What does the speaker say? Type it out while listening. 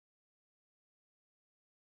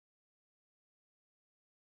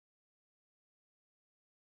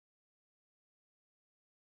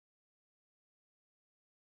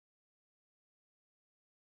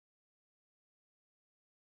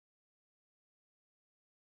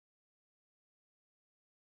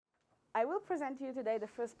I will present to you today the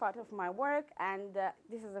first part of my work, and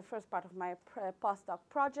this is the first part of my postdoc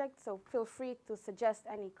project, so feel free to suggest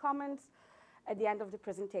any comments at the end of the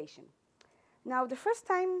presentation. Now, the first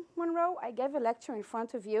time, Monroe, I gave a lecture in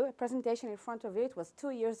front of you, a presentation in front of you, it was 2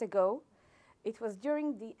 years ago. It was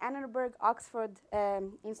during the Annenberg Oxford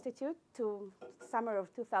Institute, summer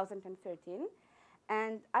of 2013.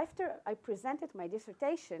 And after I presented my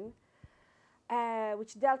dissertation,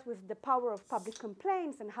 which dealt with the power of public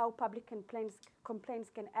complaints and how public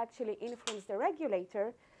complaints can actually influence the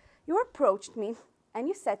regulator, you approached me and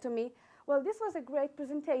you said to me, well, this was a great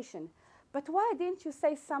presentation, but why didn't you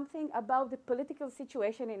say something about the political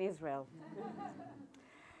situation in Israel?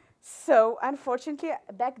 So, unfortunately,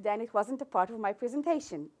 back then it wasn't a part of my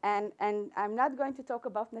presentation. And I'm not going to talk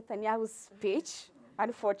about Netanyahu's speech,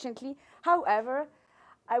 unfortunately. However,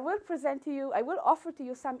 I will offer to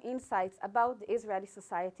you some insights about the Israeli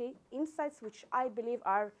society, insights which I believe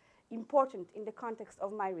are important in the context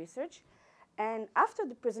of my research. And after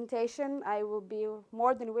the presentation, I will be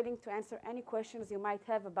more than willing to answer any questions you might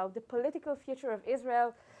have about the political future of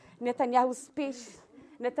Israel, Netanyahu's speech,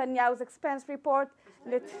 Netanyahu's expense report,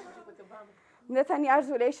 Netanyahu's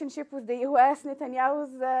relationship with the US,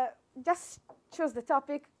 Netanyahu's, just choose the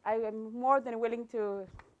topic. I am more than willing to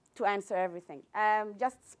answer everything.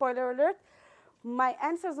 Just spoiler alert, my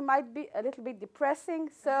answers might be a little bit depressing,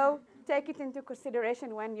 so take it into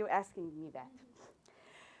consideration when you're asking me that.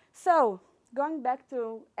 So, going back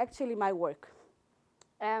to actually my work.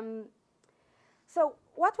 So,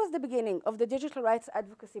 what was the beginning of the Digital Rights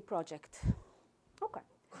Advocacy Project? Okay.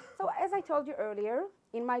 So, as I told you earlier,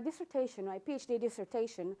 in my dissertation, my PhD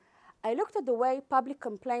dissertation, I looked at the way public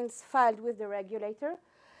complaints filed with the regulator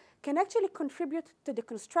can actually contribute to the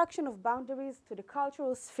construction of boundaries to the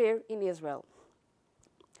cultural sphere in Israel.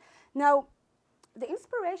 Now, the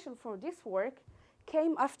inspiration for this work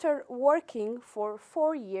came after working for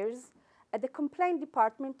 4 years at the complaint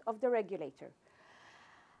department of the regulator.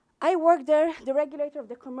 I worked there, the regulator of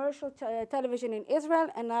the commercial television in Israel,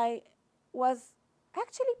 and I was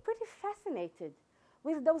actually pretty fascinated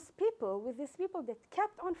with these people that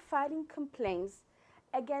kept on filing complaints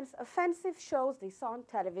against offensive shows they saw on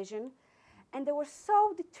television, and they were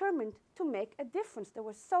so determined to make a difference. They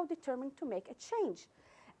were so determined to make a change.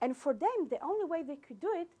 And for them, the only way they could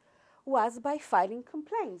do it was by filing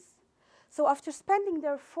complaints. So after spending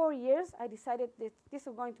there 4 years, I decided that this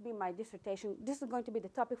is going to be my dissertation. This is going to be the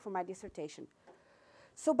topic for my dissertation.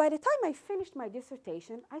 So by the time I finished my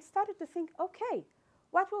dissertation, I started to think, okay,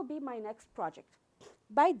 what will be my next project?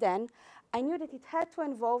 By then, I knew that it had to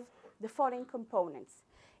involve the following components.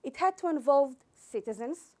 It had to involve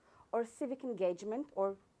citizens or civic engagement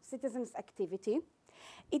or citizens' activity.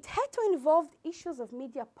 It had to involve issues of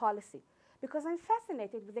media policy, because I'm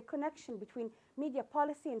fascinated with the connection between media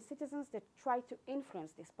policy and citizens that try to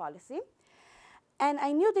influence this policy. And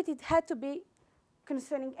I knew that it had to be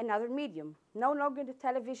concerning another medium, no longer the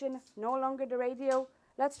television, no longer the radio.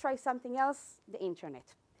 Let's try something else, the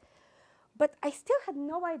internet. But I still had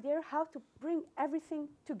no idea how to bring everything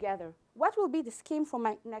together. What will be the scheme for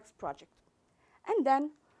my next project? And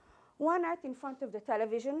then, one night in front of the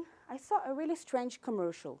television, I saw a really strange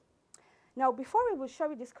commercial. Now, before we will show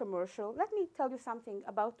you this commercial, let me tell you something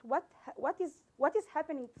about what is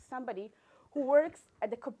happening to somebody who works at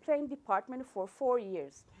the complaint department for 4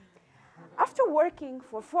 years. After working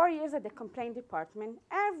for 4 years at the complaint department,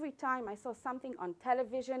 every time I saw something on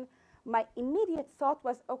television, my immediate thought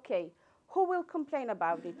was, okay, who will complain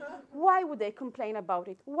about it? Why would they complain about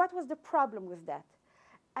it? What was the problem with that?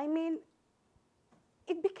 I mean,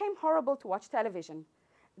 it became horrible to watch television.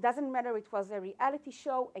 It doesn't matter if it was a reality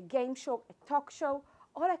show, a game show, a talk show.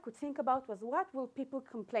 All I could think about was, what will people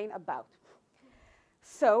complain about?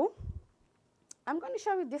 So I'm going to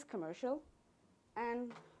show you this commercial.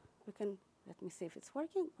 And we can, let me see if it's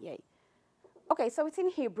working. Yay. OK, so it's in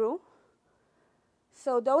Hebrew.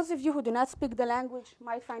 So those of you who do not speak the language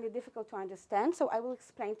might find it difficult to understand. So I will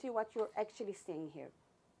explain to you what you're actually seeing here.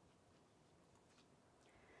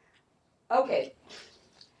 OK.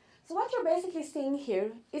 So what you're basically seeing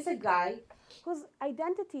here is a guy whose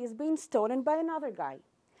identity is being stolen by another guy.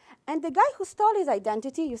 And the guy who stole his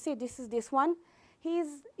identity, you see this is this one,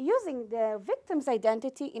 he's using the victim's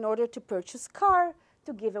identity in order to purchase a car,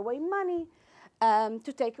 to give away money,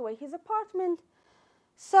 to take away his apartment.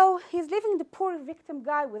 So he's leaving the poor victim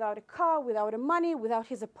guy without a car, without money, without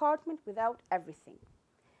his apartment, without everything.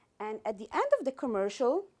 And at the end of the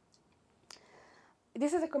commercial,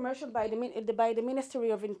 this is a commercial by the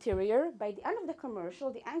Ministry of Interior. By the end of the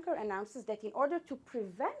commercial, the anchor announces that in order to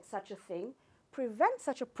prevent such a thing, prevent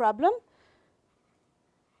such a problem,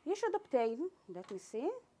 you should obtain, let me see,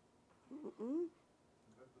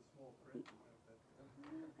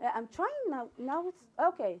 I'm trying now. Now it's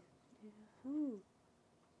okay.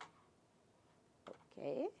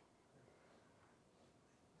 Okay.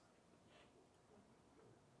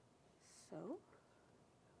 So,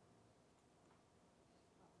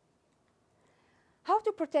 how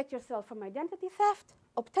to protect yourself from identity theft?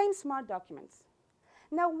 Obtain smart documents.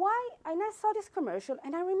 Now, why? I saw this commercial,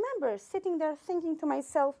 and I remember sitting there thinking to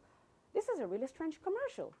myself, this is a really strange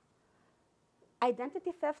commercial.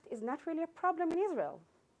 Identity theft is not really a problem in Israel.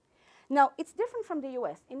 Now, it's different from the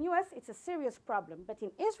US. In US, it's a serious problem. But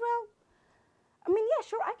in Israel, I mean, yeah,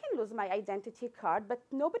 sure, I can lose my identity card, but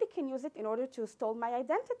nobody can use it in order to steal my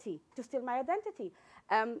identity,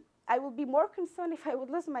 I will be more concerned if I would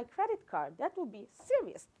lose my credit card. That would be a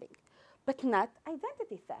serious thing, but not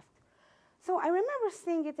identity theft. So I remember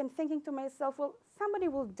seeing it and thinking to myself, well, somebody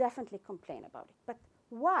will definitely complain about it. But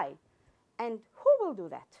why? And who will do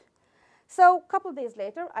that? So a couple of days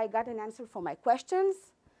later, I got an answer for my questions.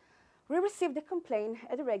 We received a complaint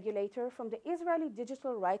at a regulator from the Israeli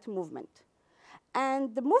digital rights movement.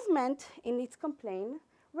 And the movement, in its complaint,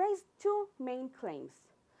 raised two main claims.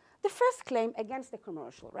 The first claim against the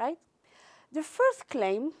commercial, right? The first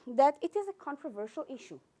claim that it is a controversial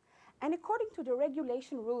issue. And according to the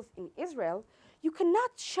regulation rules in Israel, you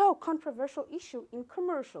cannot show controversial issue in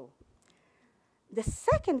commercial. The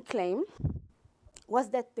second claim was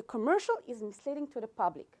that the commercial is misleading to the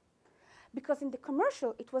public. Because in the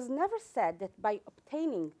commercial, it was never said that by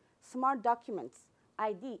obtaining smart documents,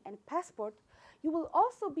 ID, and passport, you will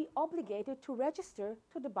also be obligated to register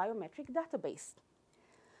to the biometric database.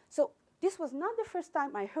 So this was not the first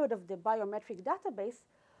time I heard of the biometric database,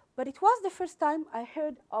 but it was the first time I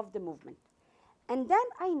heard of the movement. And then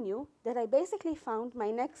I knew that I basically found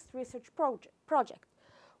my next research project,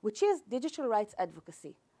 which is digital rights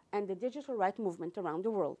advocacy and the digital rights movement around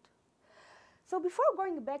the world. So before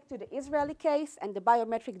going back to the Israeli case and the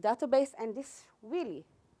biometric database and this really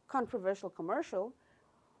controversial commercial,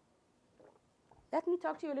 let me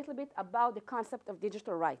talk to you a little bit about the concept of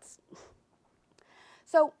digital rights.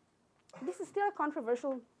 So this is still a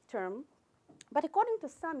controversial term, but according to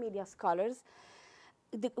some media scholars,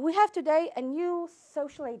 we have today a new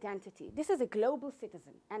social identity. This is a global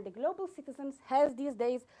citizen, and the global citizens has these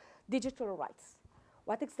days digital rights.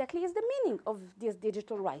 What exactly is the meaning of these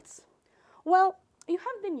digital rights? Well, you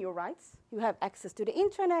have the new rights. You have access to the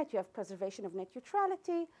internet, you have preservation of net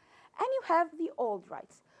neutrality, and you have the old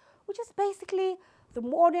rights, which is basically the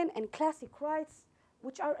modern and classic rights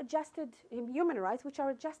which are adjusted, human rights, which are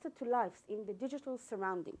adjusted to lives in the digital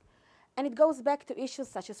surrounding. And it goes back to issues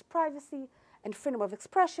such as privacy and freedom of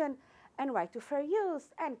expression and right to fair use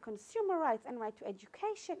and consumer rights and right to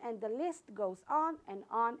education, and the list goes on and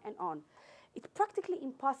on and on. It's practically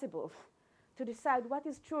impossible to decide what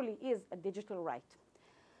truly is a digital right.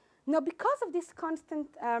 Now, because of this constant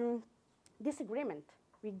disagreement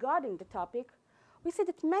regarding the topic, we see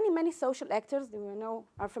that many social actors,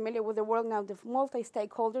 are familiar with the world now, the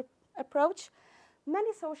multi-stakeholder approach.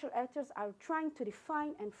 Many social actors are trying to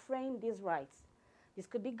define and frame these rights. This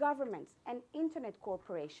could be governments and internet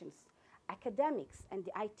corporations, academics and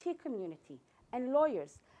the IT community, and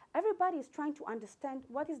lawyers. Everybody is trying to understand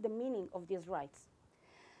what is the meaning of these rights.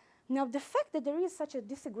 Now, the fact that there is such a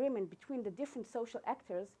disagreement between the different social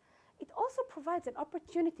actors, it also provides an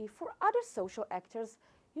opportunity for other social actors,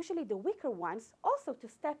 usually the weaker ones, also to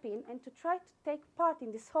step in and to try to take part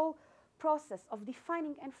in this whole process of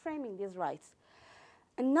defining and framing these rights.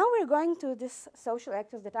 And now we're going to these social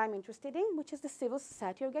actors that I'm interested in, which is the civil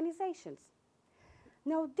society organizations.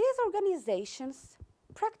 Now, these organizations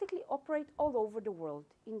practically operate all over the world,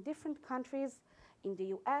 in different countries, in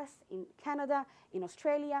the US, in Canada, in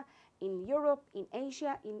Australia, in Europe, in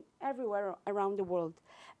Asia, in everywhere around the world.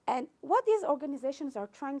 And what these organizations are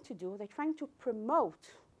trying to do, they're trying to promote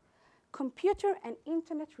computer and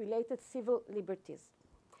internet-related civil liberties.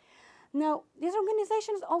 Now, these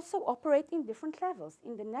organizations also operate in different levels,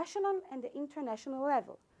 in the national and the international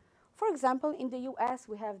level. For example, in the US,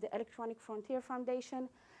 we have the Electronic Frontier Foundation,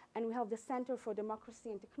 and we have the Center for Democracy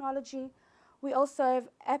and Technology. We also have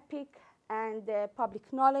EPIC and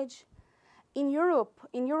Public Knowledge. In Europe,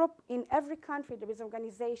 in every country, there is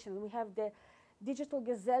organizations. We have the Digital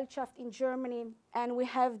Gesellschaft in Germany, and we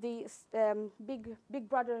have the Big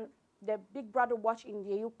Brother Watch in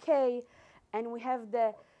the UK, and we have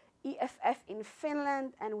the EFF in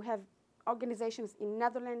Finland, and we have organizations in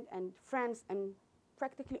Netherlands and France and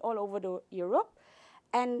practically all over Europe.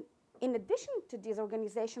 And in addition to these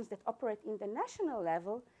organizations that operate in the national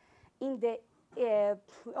level,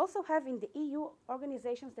 we also have in the EU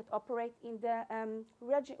organizations that operate in the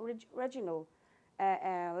regional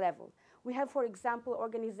level. We have, for example,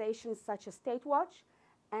 organizations such as State Watch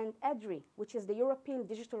and EDRI, which is the European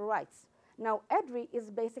Digital Rights. Now, EDRI is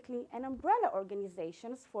basically an umbrella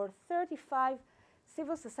organization for 35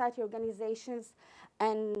 civil society organizations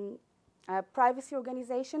and privacy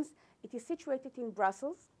organizations. It is situated in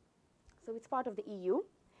Brussels, so it's part of the EU.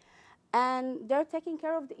 And they're taking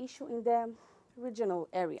care of the issue in the regional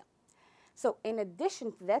area. So in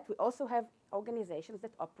addition to that, we also have organizations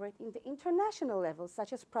that operate in the international level,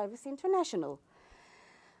 such as Privacy International.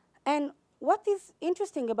 And what is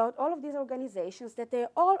interesting about all of these organizations that they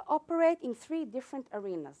all operate in 3 different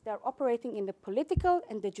arenas. They're operating in the political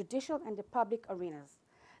and the judicial and the public arenas.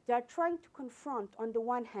 They are trying to confront, on the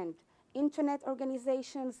one hand, internet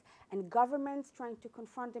organizations and governments, trying to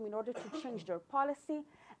confront them in order to change their policy.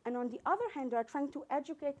 And on the other hand, they are trying to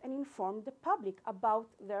educate and inform the public about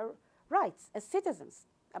their rights as citizens,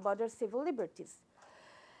 about their civil liberties.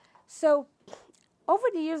 So over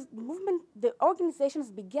the years, the organizations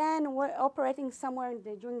began operating somewhere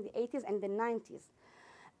during the 80s and the 90s.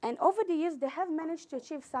 And over the years, they have managed to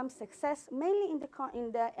achieve some success, mainly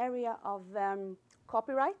in the area of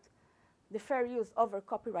copyright, the fair use over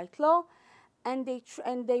copyright law. And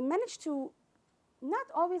they managed to not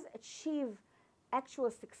always achieve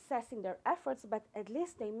actual success in their efforts, but at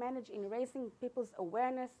least they manage in raising people's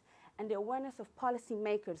awareness and the awareness of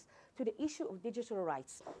policymakers to the issue of digital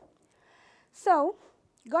rights. So,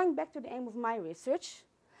 going back to the aim of my research,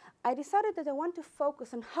 I decided that I want to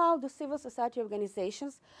focus on how do civil society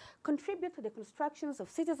organizations contribute to the constructions of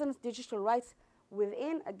citizens' digital rights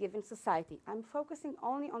within a given society. I'm focusing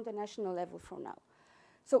only on the national level for now.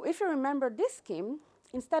 So if you remember this scheme,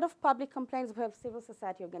 instead of public complaints, we have civil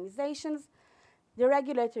society organizations, the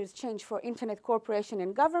regulators change for internet corporation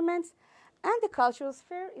and governments, and the cultural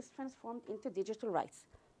sphere is transformed into digital rights.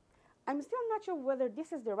 I'm still not sure whether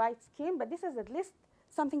this is the right scheme, but this is at least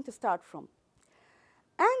something to start from.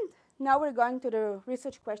 And now we're going to the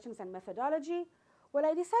research questions and methodology. Well,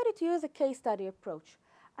 I decided to use a case study approach.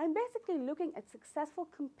 I'm basically looking at successful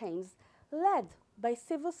campaigns led by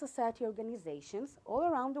civil society organizations all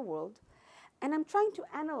around the world, and I'm trying to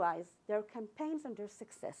analyze their campaigns and their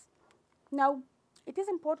success. Now, it is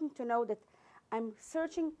important to know that I'm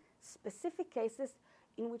searching specific cases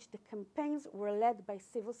in which the campaigns were led by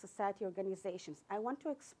civil society organizations. I want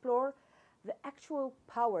to explore the actual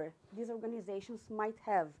power these organizations might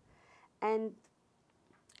have. And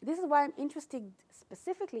this is why I'm interested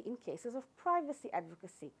specifically in cases of privacy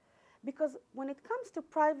advocacy. Because when it comes to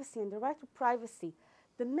privacy and the right to privacy,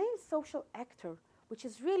 the main social actor which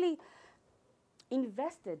is really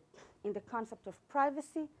invested in the concept of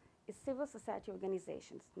privacy is civil society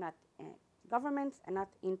organizations, not governments and not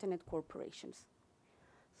internet corporations.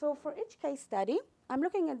 So for each case study, I'm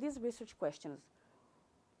looking at these research questions.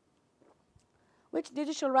 Which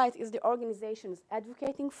digital right is the organization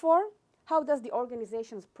advocating for? How does the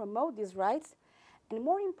organizations promote these rights? And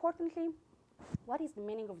more importantly, what is the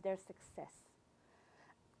meaning of their success?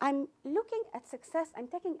 I'm looking at success, I'm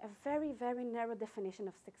taking a very, very narrow definition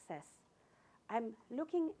of success. I'm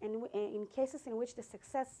looking in cases in which the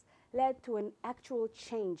success led to an actual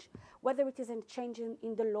change, whether it is a change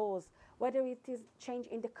in the laws, whether it is change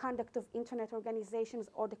in the conduct of internet organizations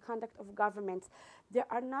or the conduct of governments. There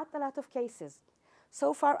are not a lot of cases.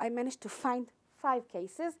 So far, I managed to find 5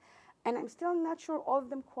 cases, and I'm still not sure all of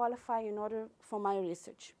them qualify in order for my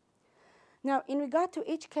research. Now, in regard to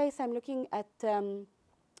each case, I'm looking at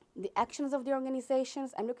the actions of the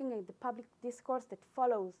organizations. I'm looking at the public discourse that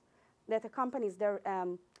follows, that accompanies their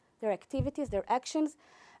activities, their actions,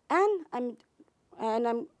 and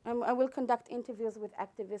I will conduct interviews with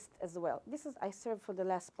activists as well. This is, I serve for the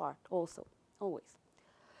last part also, always.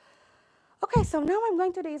 Okay, so now I'm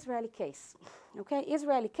going to the Israeli case. Okay,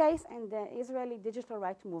 Israeli case and the Israeli digital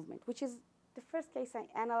rights movement, which is the first case I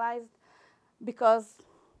analyzed because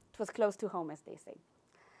it was close to home, as they say.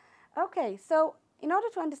 Okay, so in order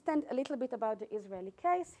to understand a little bit about the Israeli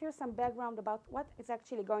case, here's some background about what is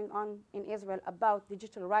actually going on in Israel about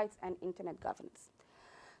digital rights and internet governance.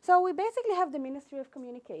 So we basically have the Ministry of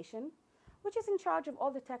Communication, which is in charge of all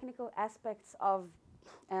the technical aspects of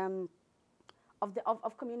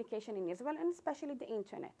communication in Israel, and especially the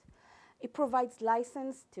internet. It provides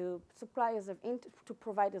license to suppliers of to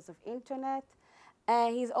providers of internet.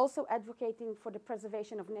 He's also advocating for the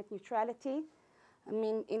preservation of net neutrality. I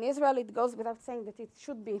mean, in Israel, it goes without saying that it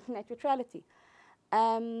should be net neutrality.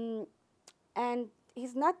 And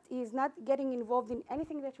he's not getting involved in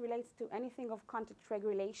anything that relates to anything of content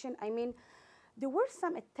regulation. I mean, there were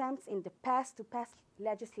some attempts in the past to pass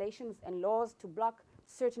legislations and laws to block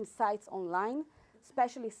certain sites online,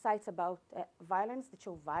 especially sites about violence, that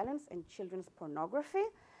show violence and children's pornography.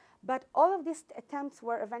 But all of these attempts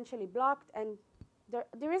were eventually blocked, and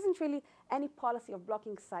there isn't really any policy of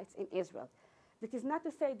blocking sites in Israel. That is not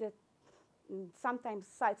to say that sometimes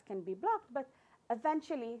sites can be blocked, but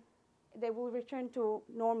eventually they will return to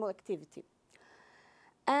normal activity.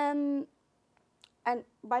 And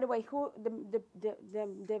by the way,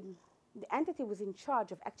 the entity who's in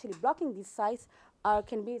charge of actually blocking these sites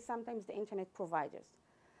can be sometimes the internet providers.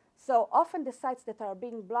 So often the sites that are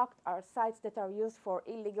being blocked are sites that are used for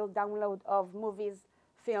illegal download of movies,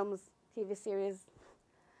 films, TV series.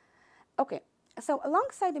 Okay, so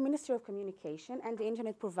alongside the Ministry of Communication and the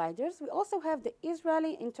internet providers, we also have the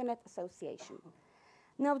Israeli Internet Association.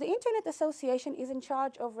 Now, the Internet Association is in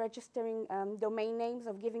charge of registering domain names,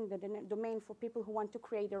 of giving the domain for people who want to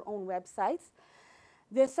create their own websites.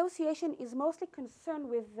 The association is mostly concerned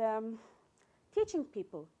with teaching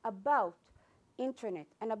people about internet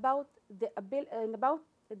and about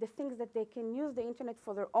the things that they can use the internet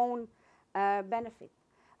for their own benefit.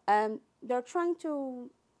 They're trying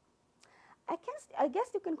to, I guess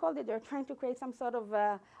you can call it, they're trying to create some sort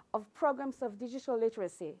of programs of digital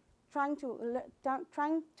literacy, trying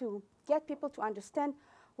to get people to understand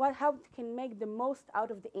how they can make the most out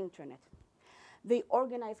of the internet. They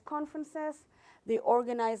organize conferences, they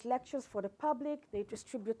organize lectures for the public, they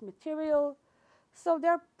distribute material. So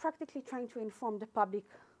they're practically trying to inform the public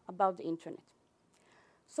about the internet.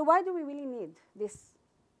 So why do we really need this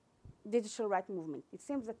digital right movement? It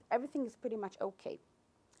seems that everything is pretty much okay.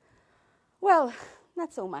 Well,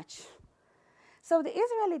 not so much. So the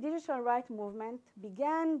Israeli digital right movement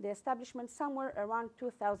began the establishment somewhere around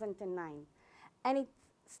 2009. And it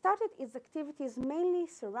started its activities mainly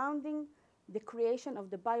surrounding the creation of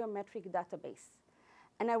the biometric database.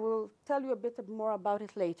 And I will tell you a bit more about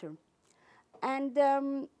it later. And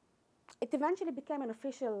it eventually became an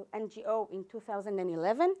official NGO in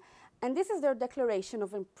 2011. And this is their declaration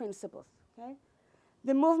of principles. Okay?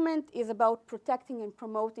 The movement is about protecting and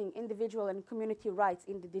promoting individual and community rights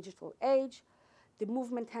in the digital age. The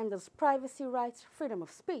movement handles privacy rights, freedom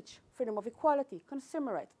of speech, freedom of equality,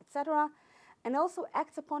 consumer rights, etc., and also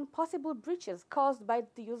acts upon possible breaches caused by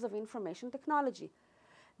the use of information technology.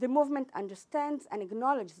 The movement understands and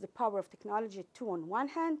acknowledges the power of technology to, on one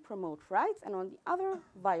hand, promote rights, and on the other,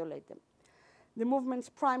 violate them. The movement's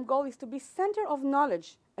prime goal is to be center of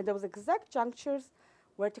knowledge at those exact junctures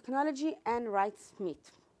where technology and rights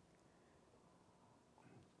meet.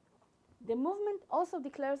 The movement also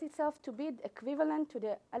declares itself to be equivalent to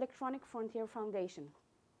the Electronic Frontier Foundation.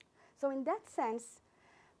 So in that sense,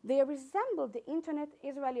 they resemble the Internet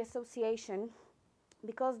Israeli Association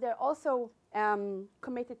because they're also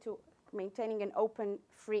committed to maintaining an open,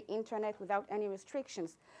 free internet without any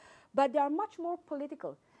restrictions. But they are much more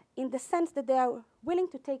political in the sense that they are willing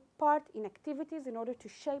to take part in activities in order to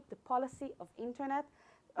shape the policy of internet,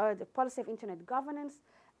 the policy of internet governance,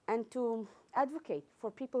 and to advocate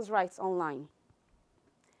for people's rights online.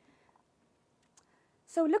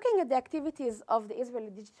 So looking at the activities of the Israeli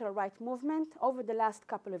digital rights movement over the last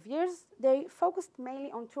couple of years, they focused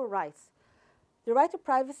mainly on two rights: the right to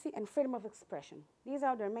privacy and freedom of expression. These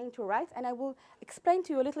are their main two rights, and I will explain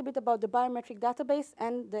to you a little bit about the biometric database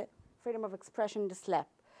and the freedom of expression, the SLAP.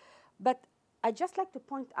 But I'd just like to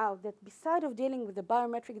point out that beside of dealing with the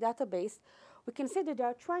biometric database, we can see that they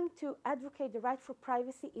are trying to advocate the right for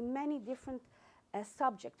privacy in many different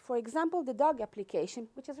subjects. For example, the dog application,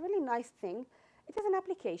 which is a really nice thing. It is an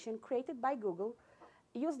application created by Google,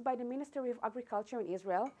 used by the Ministry of Agriculture in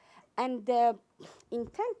Israel. And the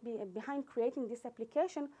intent behind creating this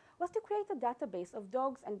application was to create a database of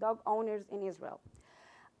dogs and dog owners in Israel.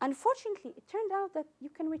 Unfortunately, it turned out that you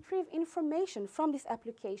can retrieve information from this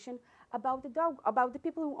application about the dog, about the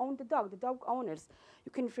people who own the dog owners.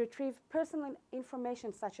 You can retrieve personal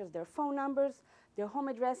information such as their phone numbers, their home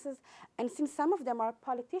addresses, and since some of them are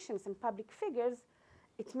politicians and public figures,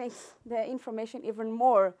 it makes the information even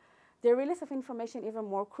more, the release of information even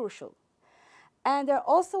more crucial. And they're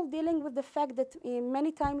also dealing with the fact that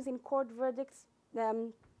many times in court verdicts,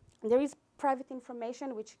 there is private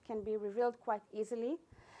information which can be revealed quite easily.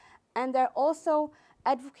 And they're also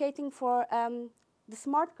advocating for the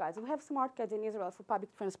smart cards. We have smart cards in Israel for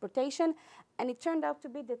public transportation, and it turned out to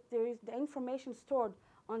be that the information stored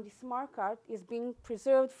on the smart card is being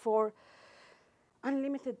preserved for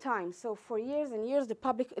unlimited time. So for years and years,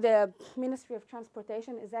 the Ministry of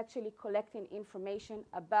Transportation is actually collecting information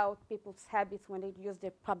about people's habits when they use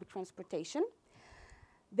their public transportation.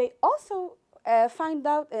 They also find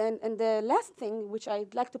out, and the last thing which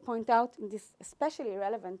I'd like to point out, and this especially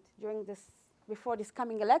relevant before this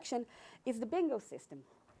coming election, is the bingo system.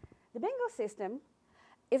 The bingo system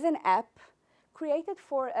is an app created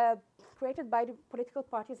by the political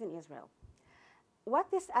parties in Israel. What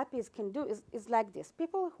this app can do is like this.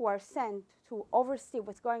 People who are sent to oversee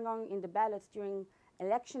what's going on in the ballots during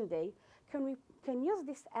election day can use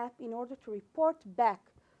this app in order to report back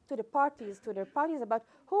to their parties about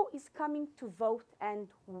who is coming to vote and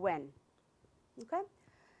when. Okay?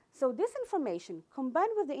 So this information,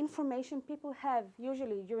 combined with the information people have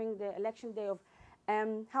usually during the election day of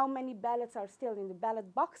how many ballots are still in the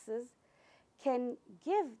ballot boxes, can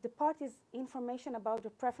give the parties information about the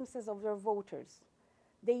preferences of their voters.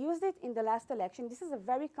 They used it in the last election. This is a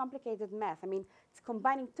very complicated math. I mean, it's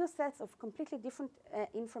combining two sets of completely different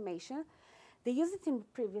information. They used it in the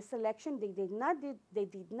previous election. They did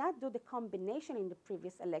not do the combination in the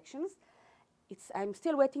previous elections. I'm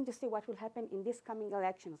still waiting to see what will happen in these coming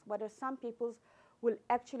elections, whether some peoples will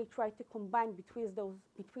actually try to combine between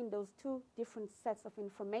those two different sets of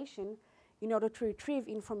information in order to retrieve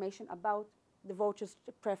information about the voters'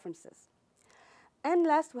 preferences. And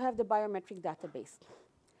last, we have the biometric database.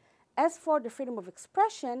 As for the freedom of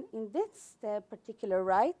expression, in this particular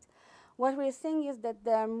right, what we're saying is that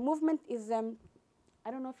the movement is,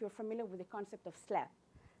 I don't know if you're familiar with the concept of SLAPP.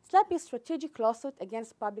 SLAPP is strategic lawsuit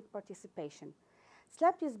against public participation.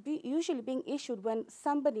 SLAPP is usually being issued when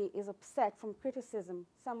somebody is upset from criticism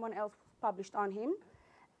someone else published on him,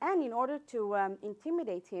 and in order to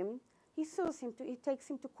intimidate him, he sues him, he takes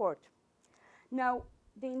him to court. Now,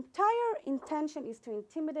 the entire intention is to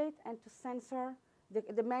intimidate and to censor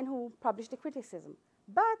the man who published the criticism.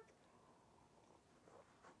 But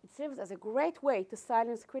it serves as a great way to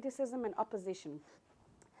silence criticism and opposition.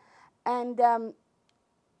 And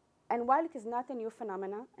while it is not a new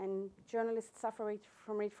phenomenon, and journalists suffer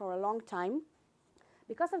from it for a long time,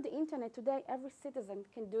 because of the internet today, every citizen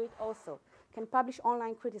can do it also, can publish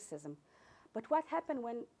online criticism. But what happens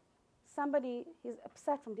when somebody is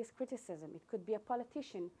upset from this criticism? It could be a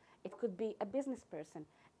politician, it could be a business person,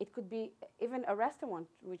 it could be even a restaurant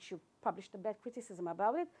which you published a bad criticism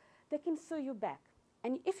about it. They can sue you back.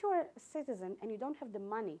 And if you are a citizen and you don't have the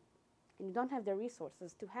money and you don't have the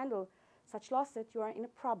resources to handle such lawsuit, you are in a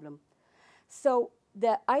problem. So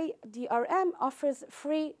the IDRM offers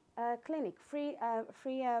free clinic, free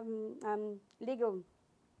legal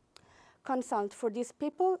consult for these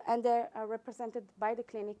people, and they're represented by the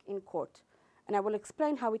clinic in court. And I will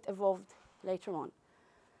explain how it evolved later on.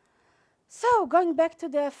 So going back to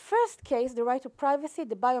the first case, the right to privacy,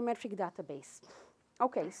 the biometric database.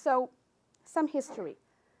 Okay, so some history.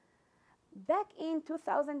 Back in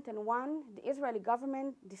 2001, the Israeli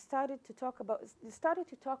government started to talk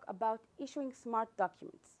about issuing smart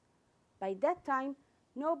documents. By that time,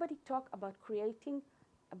 nobody talked about creating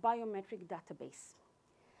a biometric database.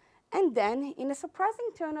 And then, in a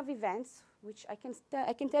surprising turn of events, which I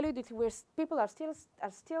can tell you that people are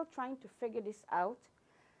still trying to figure this out,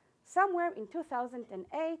 somewhere in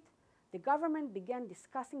 2008, the government began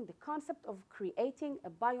discussing the concept of creating a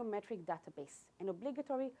biometric database, an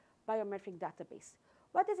obligatory biometric database.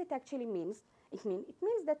 What does it actually mean? It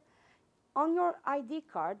means that on your ID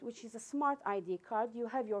card, which is a smart ID card, you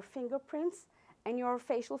have your fingerprints and your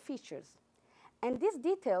facial features. And these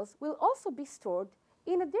details will also be stored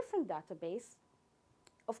in a different database.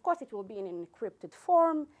 Of course, it will be in an encrypted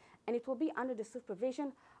form, and it will be under the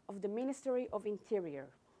supervision of the Ministry of Interior.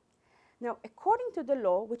 Now, according to the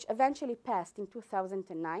law, which eventually passed in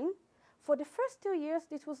 2009, for the first 2 years,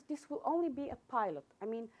 this will only be a pilot. I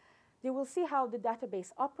mean, they will see how the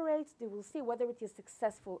database operates, they will see whether it is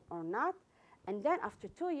successful or not, and then after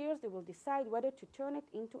 2 years, they will decide whether to turn it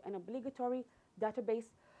into an obligatory database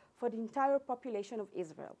for the entire population of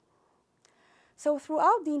Israel. So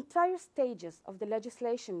throughout the entire stages of the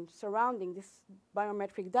legislation surrounding this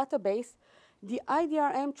biometric database, the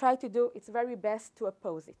IDRM tried to do its very best to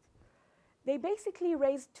oppose it. They basically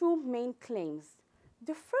raised two main claims.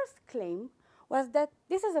 The first claim was that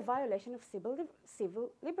this is a violation of civil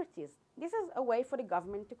liberties. This is a way for the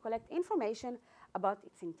government to collect information about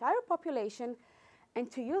its entire population and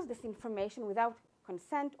to use this information without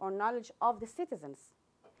consent or knowledge of the citizens.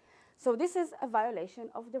 So this is a violation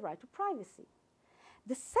of the right to privacy.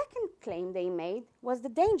 The second claim they made was the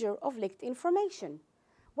danger of leaked information.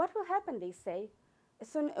 What will happen, they say,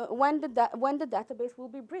 when the database will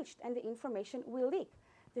be breached and the information will leak?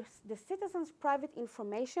 The citizens' private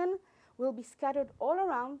information will be scattered all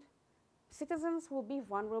around. Citizens will be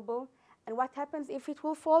vulnerable. And what happens if it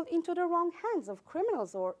will fall into the wrong hands of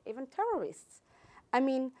criminals or even terrorists? I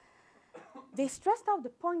mean, they stressed out the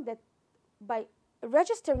point that by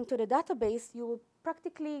registering to the database, you will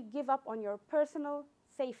practically give up on your personal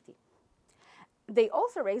safety. They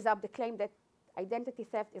also raised up the claim that identity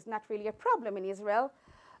theft is not really a problem in Israel,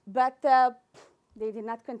 But they did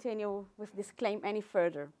not continue with this claim any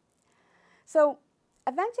further. So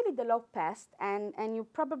eventually the law passed, and you're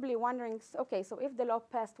probably wondering, okay, so if the law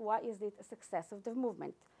passed, why is it a success of the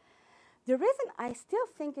movement? The reason I still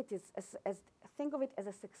think think of it as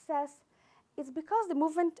a success is because the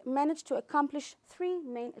movement managed to accomplish three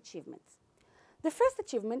main achievements. The first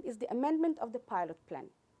achievement is the amendment of the pilot plan.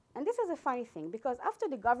 And this is a funny thing, because after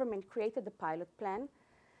the government created the pilot plan,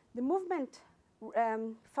 the movement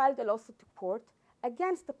filed a lawsuit to court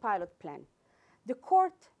against the pilot plan. The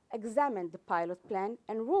court examined the pilot plan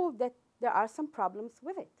and ruled that there are some problems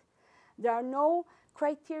with it. There are no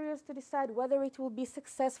criteria to decide whether it will be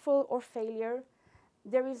successful or failure.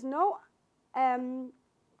 There is no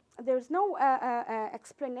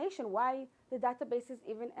explanation why the database is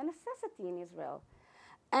even a necessity in Israel.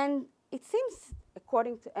 And it seems, the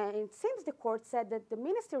court said that the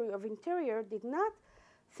Ministry of Interior did not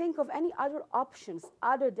think of any other options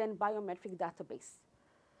other than biometric database.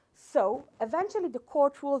 So eventually the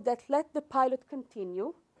court ruled that let the pilot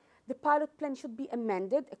continue. The pilot plan should be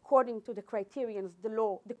amended according to the criterions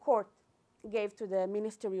the court gave to the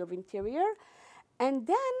Ministry of Interior. And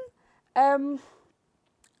then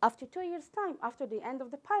after 2 years' time, after the end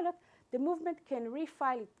of the pilot, the movement can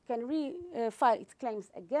refile its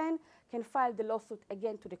claims again, can file the lawsuit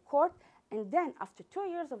again to the court, and then after 2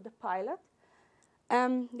 years of the pilot,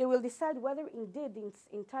 they will decide whether indeed the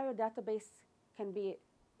entire database can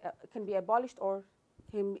be abolished or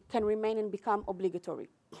can remain and become obligatory.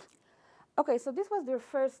 Okay, so this was their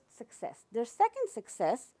first success. Their second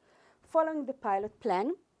success, following the pilot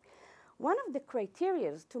plan, one of the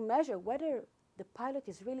criteria to measure whether the pilot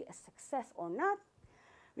is really a success or not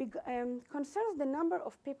concerns the number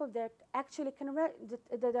of people that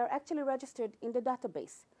are actually registered in the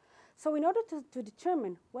database. So in order to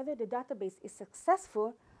determine whether the database is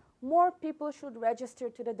successful, more people should register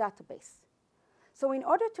to the database. So in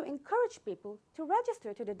order to encourage people to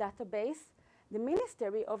register to the database, the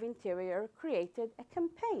Ministry of Interior created a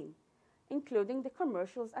campaign, including the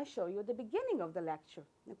commercials I showed you at the beginning of the lecture,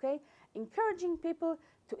 okay? Encouraging people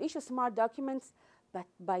to issue smart documents, but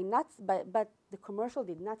the commercial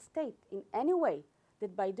did not state in any way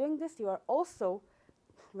that by doing this you are also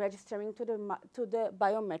registering to the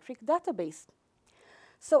biometric database.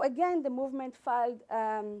 So again, the movement filed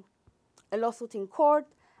a lawsuit in court,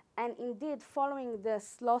 and indeed, following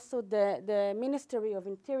this lawsuit, the Ministry of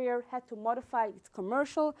Interior had to modify its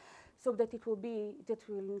commercial so that it will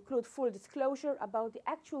include full disclosure about the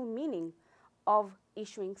actual meaning of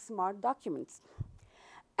issuing smart documents.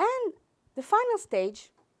 And the final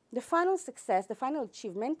stage, the final success, the final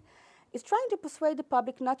achievement is trying to persuade the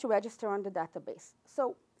public not to register on the database.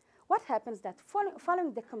 So what happens that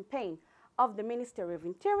following the campaign of the Ministry of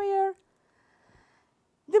Interior,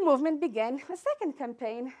 the movement began a second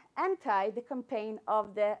campaign, the campaign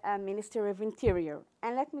of the Ministry of Interior.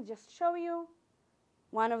 And let me just show you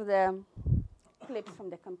one of the clips from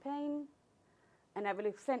the campaign. And I will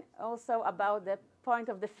explain also about the point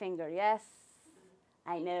of the finger. Yes,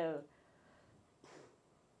 I know.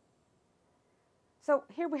 So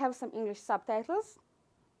here we have some English subtitles.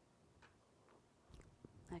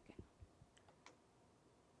 Okay.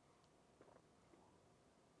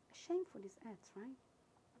 Shame for these ads, right?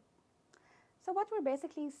 So what we're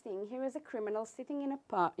basically seeing here is a criminal sitting in a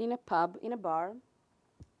bar.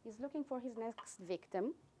 He's looking for his next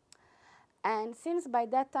victim. And since by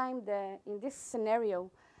that time, in this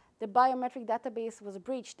scenario, the biometric database was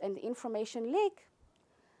breached and the information leaked,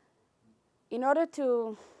 in order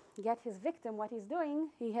to get his victim, what he's doing,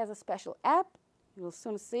 he has a special app. You will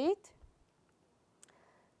soon see it.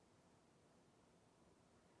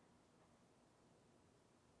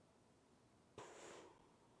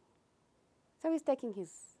 So he's taking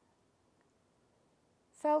his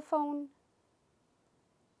cell phone,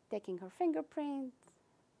 taking her fingerprint,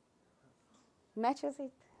 matches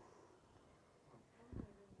it,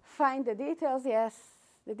 find the details, yes,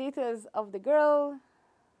 the details of the girl,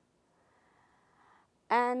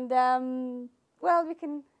 and well, you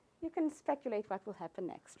can speculate what will happen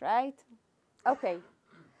next, right? Okay,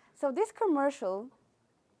 so this commercial,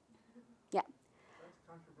 yeah. That's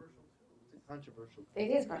controversial too. It's controversial.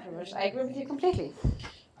 It is controversial. I agree with you completely.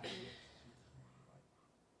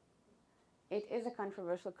 It is a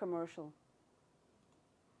controversial commercial.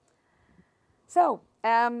 So,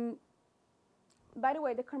 by the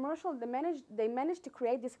way, the commercial, they managed to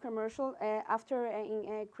create this commercial after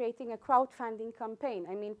creating a crowdfunding campaign.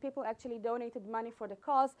 I mean, people actually donated money for the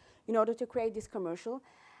cause in order to create this commercial.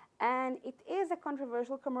 And it is a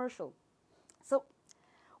controversial commercial. So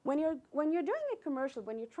when you're doing a commercial,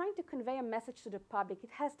 when you're trying to convey a message to the public,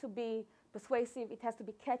 it has to be persuasive, it has to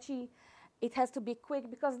be catchy, it has to be quick,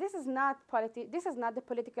 because this is not the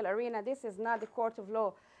political arena, this is not the court of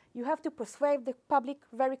law. You have to persuade the public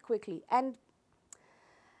very quickly. And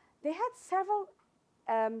they had several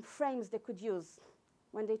frames they could use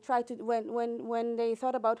when they tried to, when they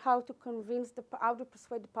thought about how to how to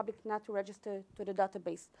persuade the public not to register to the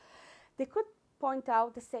database. They could point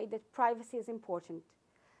out to say that privacy is important.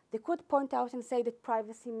 They could point out and say that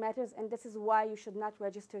privacy matters and this is why you should not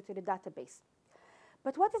register to the database.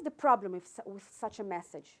 But what is the problem with such a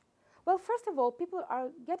message? Well, first of all, people are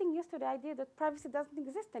getting used to the idea that privacy doesn't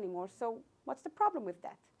exist anymore, so what's the problem with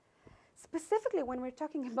that? Specifically when we're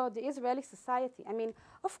talking about the Israeli society, I mean,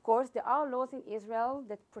 of course, there are laws in Israel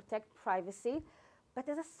that protect privacy, but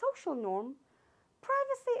as a social norm,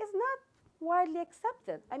 privacy is not widely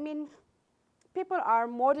accepted. I mean, people are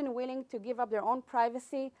more than willing to give up their own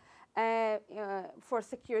privacy for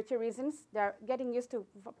security reasons. They're getting used to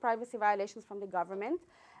privacy violations from the government,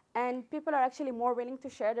 and people are actually more willing to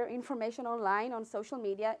share their information online on social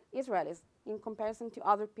media, Israelis, in comparison to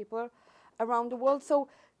other people around the world. So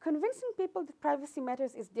convincing people that privacy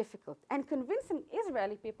matters is difficult, and convincing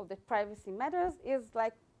Israeli people that privacy matters is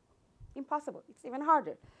like impossible. It's even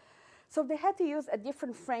harder. So they had to use a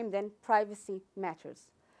different frame than privacy matters.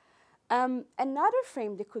 Another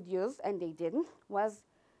frame they could use, and they didn't, was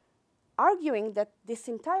arguing that this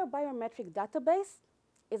entire biometric database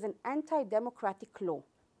is an anti-democratic law,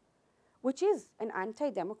 which is an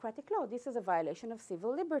anti-democratic law. This is a violation of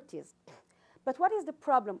civil liberties. But what is the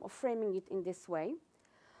problem of framing it in this way?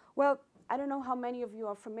 Well, I don't know how many of you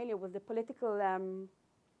are familiar with the political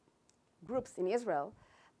groups in Israel,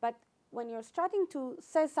 but when you're starting to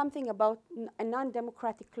say something about a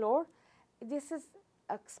non-democratic law, this is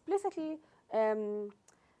explicitly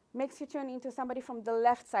makes you turn into somebody from the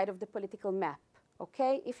left side of the political map,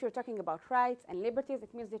 okay? If you're talking about rights and liberties,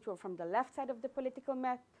 it means that you're from the left side of the political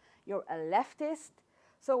map, you're a leftist.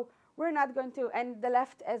 So we're not going to, and the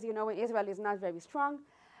left, as you know, in Israel is not very strong,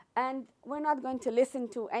 and we're not going to listen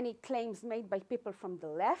to any claims made by people from the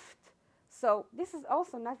left. So this is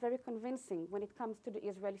also not very convincing when it comes to the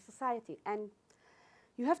Israeli society. And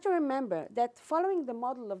you have to remember that following the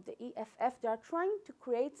model of the EFF, they are trying to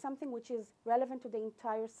create something which is relevant to the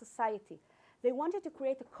entire society. They wanted to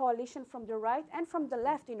create a coalition from the right and from the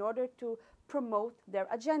left in order to promote their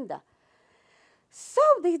agenda. So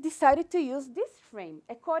they decided to use this frame,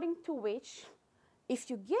 according to which if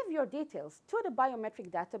you give your details to the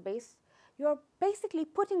biometric database, you're basically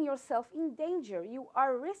putting yourself in danger. You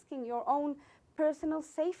are risking your own personal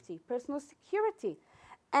safety, personal security.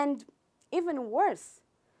 And even worse,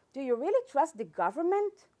 do you really trust the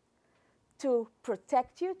government to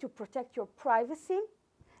protect you, to protect your privacy?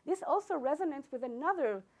 This also resonates with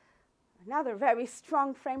another very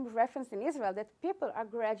strong frame of reference in Israel, that people are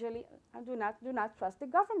gradually do not trust the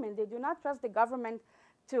government. They do not trust the government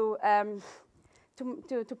to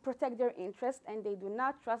protect their interests, and they do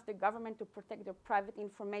not trust the government to protect their private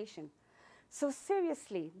information. So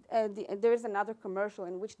seriously, there is another commercial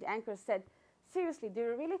in which the anchor said, seriously, do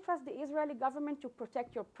you really trust the Israeli government to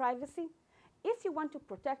protect your privacy? If you want to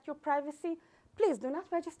protect your privacy, please do not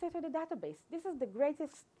register to the database. This is the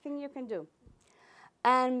greatest thing you can do.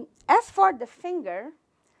 And as for the finger,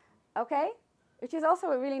 okay, which is also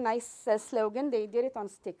a really nice slogan, they did it on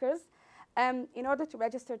stickers. In order to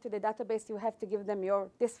register to the database, you have to give them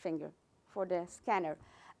this finger for the scanner.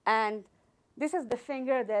 And this is the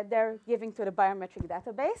finger that they're giving to the biometric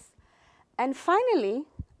database. And finally,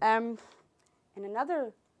 in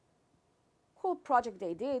another cool project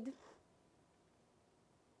they did,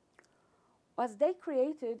 was they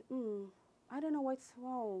created, I don't know what's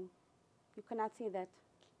wrong. You cannot see that.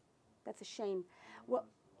 That's a shame. Well,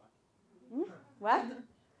 what?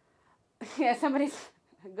 Yeah, somebody's,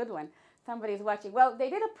 a good one. Somebody's watching. Well, they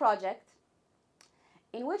did a project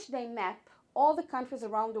in which they map all the countries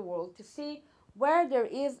around the world to see where there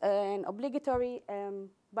is an obligatory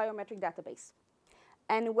biometric database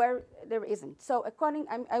and where there isn't. So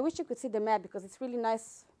I wish you could see the map because it's really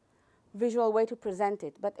nice visual way to present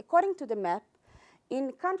it. But according to the map,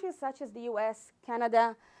 in countries such as the US,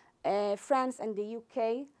 Canada, France, and the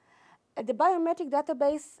UK, the biometric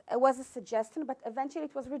database was a suggestion, but eventually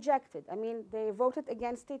it was rejected. I mean, they voted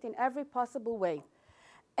against it in every possible way.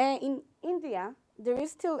 In India, there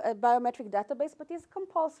is still a biometric database, but it's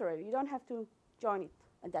compulsory. You don't have to join it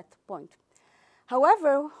at that point.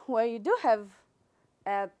 However, where you do have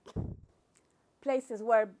places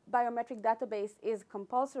where biometric database is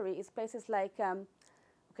compulsory is places like,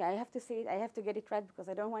 okay, I have to see it, I have to get it right because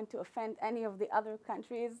I don't want to offend any of the other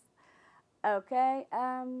countries. Okay,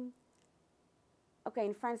 okay,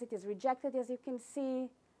 in France it is rejected, as you can see.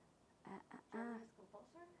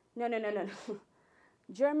 No, no, no, no. no.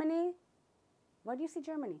 Germany, where do you see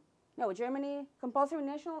Germany? No, Germany, compulsory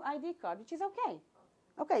national ID card, which is okay.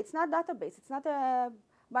 Okay, it's not database. It's not a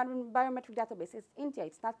biometric database. It's India.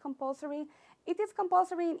 It's not compulsory. It is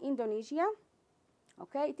compulsory in Indonesia.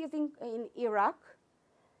 Okay, it is in Iraq.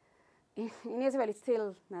 In Israel, it's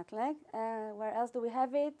still not like. Where else do we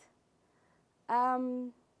have it?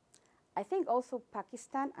 I think also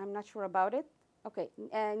Pakistan. I'm not sure about it. Okay,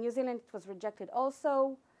 New Zealand, it was rejected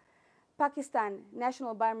also. Pakistan,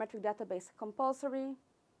 national biometric database, compulsory.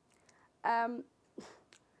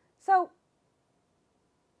 So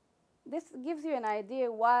this gives you an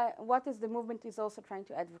idea what is the movement is also trying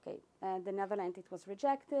to advocate. The Netherlands, it was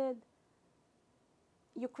rejected.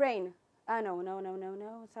 Ukraine,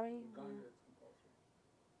 no, sorry.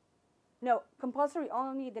 No, compulsory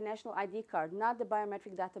only the national ID card, not the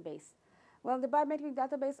biometric database. Well, the biometric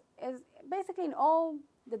database is basically in all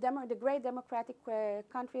the great democratic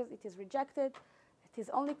countries, it is rejected. It is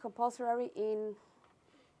only compulsory in,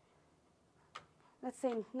 let's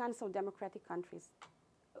say, non-so-democratic countries.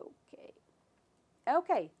 Okay.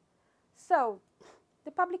 Okay. So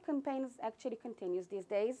the public campaigns actually continues these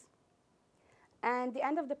days. And the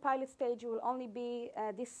end of the pilot stage will only be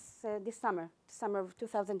this summer of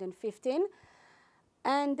 2015.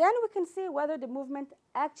 And then we can see whether the movement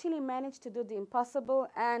actually managed to do the impossible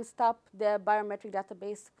and stop the biometric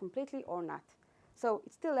database completely or not. So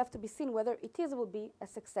it's still left to be seen whether will be a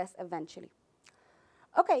success eventually.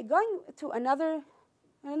 Okay, going to another,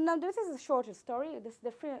 now this is a shorter story. This is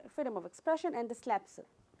the freedom of expression and the slap suit.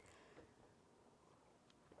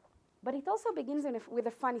 But it also begins with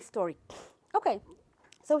a funny story. Okay,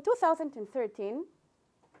 so 2013,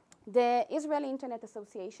 the Israeli Internet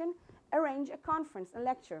Association arranged a conference, a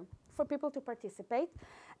lecture, for people to participate.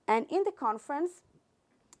 And in the conference,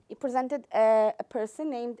 it presented a person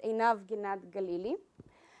named Einav Galili,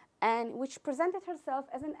 and which presented herself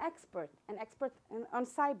as an expert on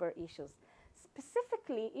cyber issues,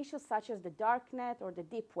 specifically issues such as the dark net or the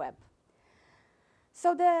deep web.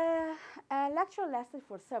 So the lecture lasted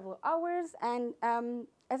for several hours, and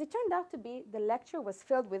as it turned out to be, the lecture was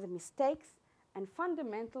filled with mistakes and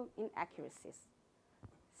fundamental inaccuracies.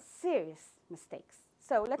 Serious mistakes.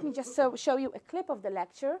 So let me just show you a clip of the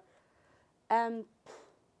lecture.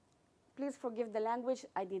 Please forgive the language.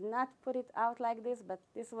 I did not put it out like this, but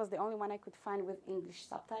this was the only one I could find with English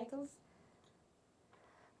subtitles.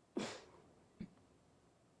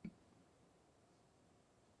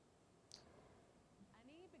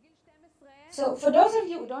 So for those of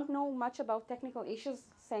you who don't know much about technical issues,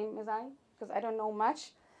 same as I, because I don't know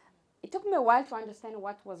much, it took me a while to understand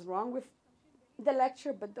what was wrong with the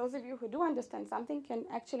lecture, but those of you who do understand something can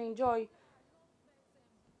actually enjoy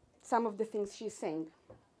some of the things she's saying.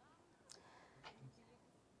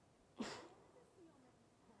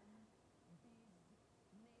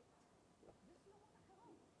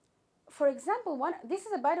 For example, this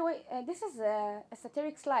is by the way, this is a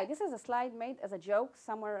satiric slide. This is a slide made as a joke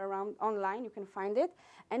somewhere around online. You can find it.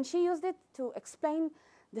 And she used it to explain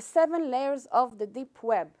the 7 layers of the deep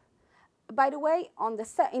web. By the way, in the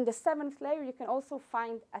 7th layer, you can also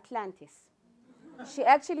find Atlantis. She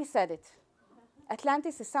actually said it.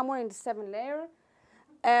 Atlantis is somewhere in the 7th layer.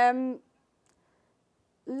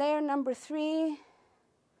 Layer number 3,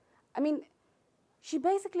 I mean, she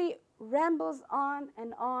basically rambles on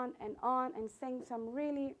and on and on and saying some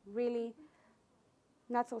really, really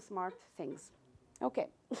not so smart things. Okay.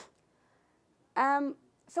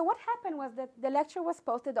 So what happened was that the lecture was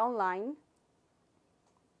posted online.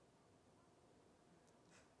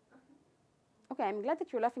 Okay, I'm glad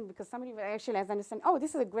that you're laughing because somebody actually has understood, oh,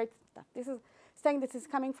 this is a great stuff. This is saying this is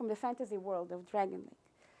coming from the fantasy world of Dragon Lake.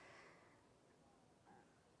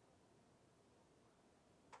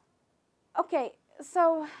 Okay,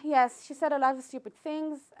 so yes, she said a lot of stupid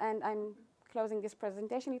things, and I'm closing this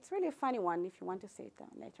presentation. It's really a funny one if you want to see it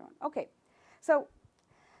later on. Okay, so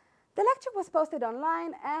the lecture was posted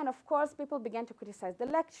online, and of course, people began to criticize the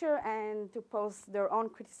lecture and to post their own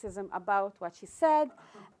criticism about what she said.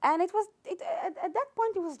 And at that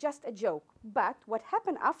point, it was just a joke. But what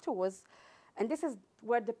happened afterwards, and this is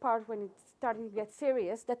where the part when it started to get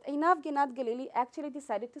serious, that Einav Galili actually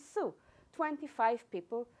decided to sue 25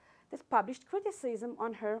 people that published criticism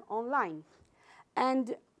on her online.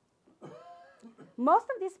 And most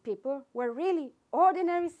of these people were really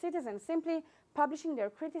ordinary citizens, simply publishing their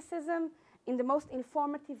criticism in the most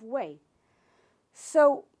informative way.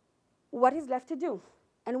 So what is left to do?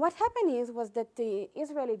 And what happened was that the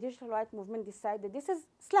Israeli digital rights movement decided this is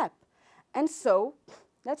slap. And so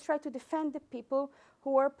let's try to defend the people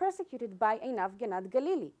who were persecuted by Einav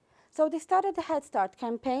Galili. So they started the Head Start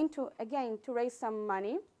campaign to, again, to raise some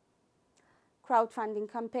money, crowdfunding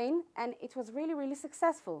campaign, and it was really, really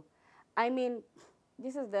successful. I mean,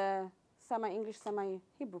 this is the semi-English,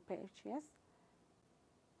 semi-Hebrew page, yes?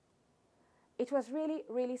 It was really,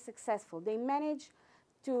 really successful. They managed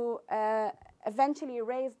to eventually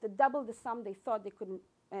raise double the sum they thought they couldn't,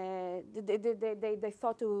 they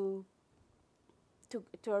thought to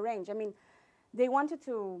arrange. I mean, they wanted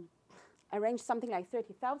to arrange something like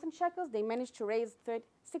 30,000 shekels. They managed to raise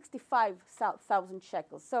 65,000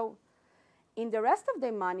 shekels. So in the rest of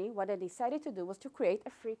their money, what they decided to do was to create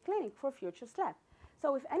a free clinic for future SLAP.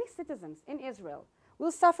 So if any citizens in Israel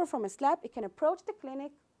will suffer from a SLAP, it can approach the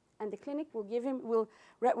clinic, and the clinic will give him, will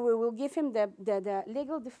give him the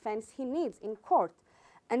legal defense he needs in court.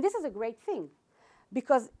 And this is a great thing,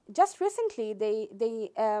 because just recently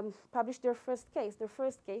they published their first case. Their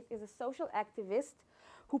first case is a social activist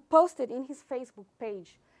who posted in his Facebook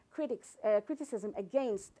page criticism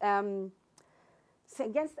against a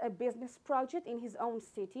business project in his own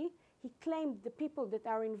city. He claimed the people that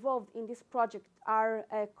are involved in this project are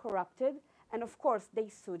corrupted, and of course they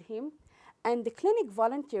sued him. And the clinic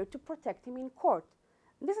volunteered to protect him in court.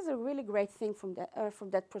 And this is a really great thing from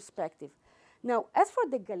that perspective. Now, as for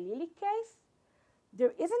the Galili case,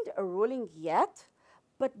 there isn't a ruling yet,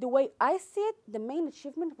 but the way I see it, the main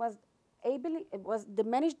achievement was the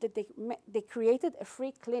managed that they created a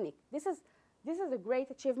free clinic. This is a great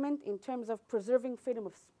achievement in terms of preserving freedom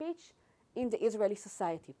of speech in the Israeli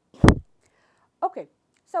society. Okay,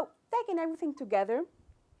 so taking everything together,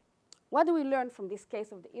 what do we learn from this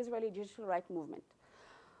case of the Israeli digital rights movement?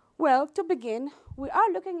 Well, to begin, we are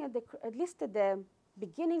looking at least at the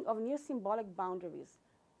beginning of new symbolic boundaries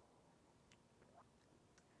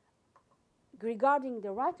regarding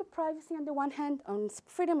the right to privacy on the one hand, and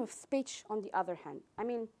freedom of speech on the other hand. I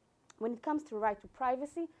mean, when it comes to right to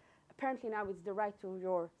privacy, apparently now it's the right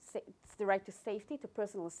to safety, to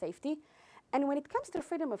personal safety. And when it comes to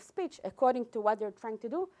freedom of speech, according to what they're trying to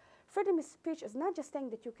do, freedom of speech is not just saying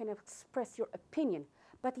that you can express your opinion,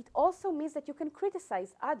 but it also means that you can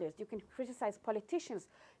criticize others. You can criticize politicians.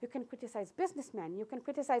 You can criticize businessmen. You can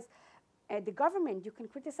criticize the government. You can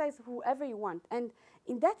criticize whoever you want. And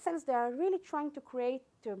in that sense, they are really trying to create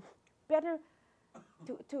to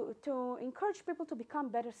encourage people to become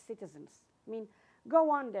better citizens. I mean,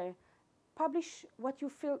 go on there. Publish what you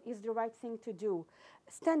feel is the right thing to do.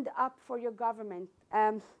 Stand up for your government.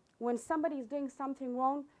 When somebody is doing something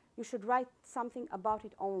wrong, you should write something about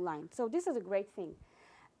it online. So this is a great thing.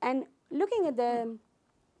 And looking at their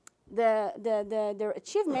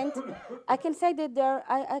achievement, I can say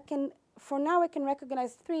that for now I can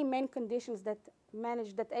recognize three main conditions that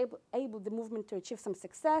able the movement to achieve some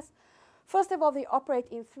success. First of all, they operate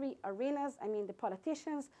in three arenas. I mean, the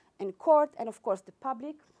politicians, and court, and of course the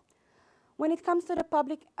public. When it comes to the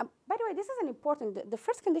public, by the way, this is an important, the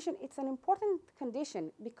first condition, it's an important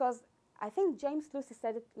condition because I think James Lucy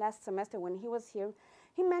said it last semester when he was here.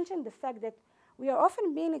 He mentioned the fact that we are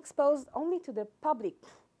often being exposed only to the public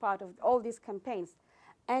part of all these campaigns.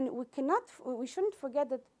 And we shouldn't forget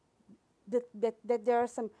that there are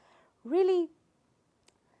some really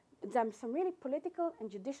political and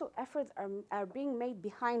judicial efforts are being made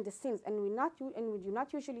behind the scenes, and we do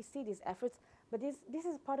not usually see these efforts, but this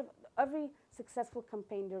is part of every successful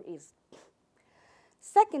campaign there is.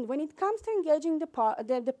 Second, when it comes to engaging the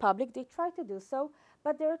public, they try to do so,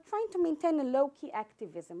 but they're trying to maintain a low-key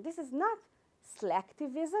activism. This is not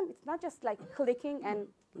slacktivism. It's not just like clicking and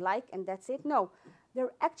like and that's it. No,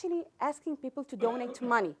 they're actually asking people to donate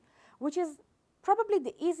money, which is probably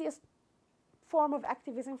the easiest form of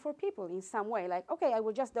activism for people in some way. Like, okay, I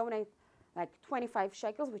will just donate like 25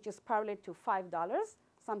 shekels, which is parallel to $5,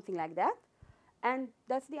 something like that. And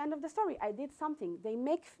that's the end of the story. I did something. They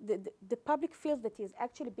make the public feels that he's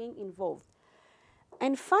actually being involved.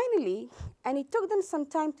 And finally, and it took them some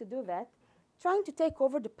time to do that, trying to take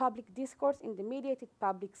over the public discourse in the mediated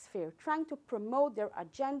public sphere, trying to promote their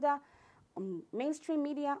agenda on mainstream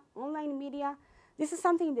media, online media. This is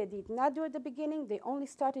something they did not do at the beginning. They only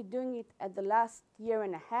started doing it at the last year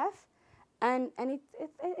and a half. And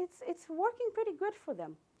it's working pretty good for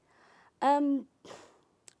them. And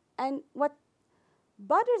what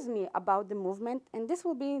bothers me about the movement, and this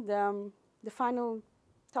will be the final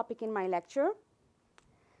topic in my lecture,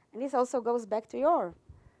 and this also goes back to your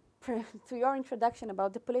introduction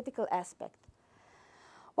about the political aspect.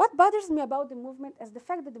 What bothers me about the movement is the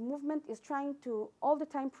fact that the movement is trying to all the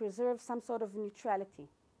time preserve some sort of neutrality.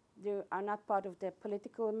 They are not part of the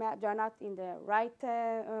political map. They are not in the right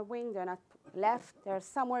wing. They are not left. They are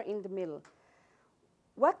somewhere in the middle.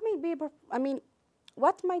 What may be, I mean,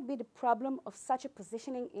 what might be the problem of such a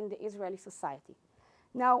positioning in the Israeli society?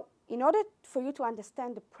 Now, in order for you to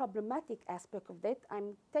understand the problematic aspect of that,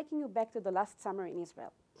 I'm taking you back to the last summer in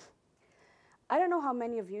Israel. I don't know how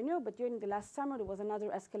many of you know, but during the last summer, there was another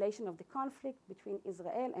escalation of the conflict between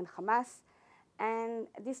Israel and Hamas. And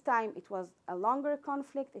this time, it was a longer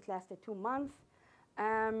conflict. It lasted 2 months.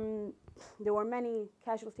 There were many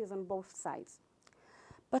casualties on both sides.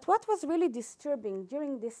 But what was really disturbing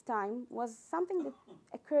during this time was something that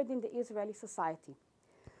occurred in the Israeli society.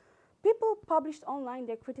 People published online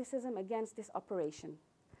their criticism against this operation.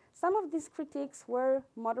 Some of these critiques were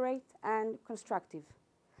moderate and constructive.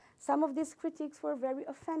 Some of these critiques were very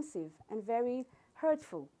offensive and very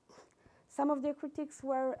hurtful. Some of their critiques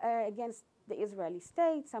were against the Israeli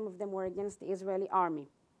state. Some of them were against the Israeli army.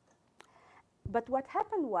 But what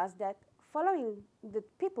happened was that following the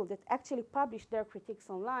people that actually published their critiques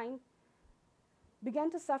online began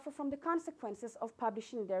to suffer from the consequences of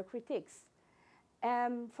publishing their critiques.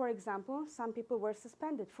 For example, some people were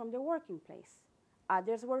suspended from their working place.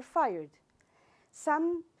 Others were fired.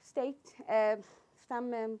 Some state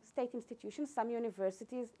institutions, some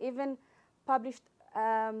universities even published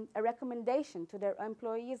a recommendation to their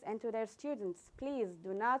employees and to their students. Please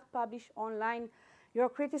do not publish online your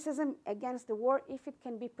criticism against the war if it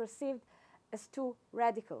can be perceived as too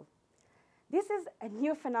radical. This is a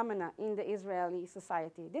new phenomenon in the Israeli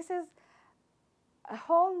society. This is a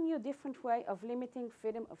whole new different way of limiting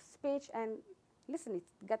freedom of speech. And listen,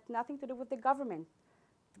 it's got nothing to do with the government.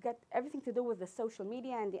 It's got everything to do with the social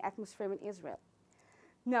media and the atmosphere in Israel.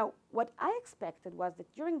 Now, what I expected was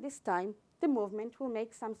that during this time, the movement will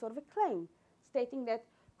make some sort of a claim, stating that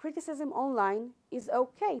criticism online is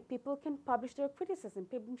okay. People can publish their criticism.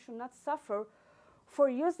 People should not suffer for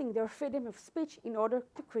using their freedom of speech in order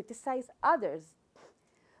to criticize others.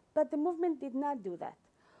 But the movement did not do that.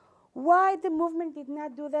 Why the movement did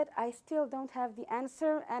not do that, I still don't have the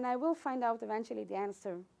answer, and I will find out eventually the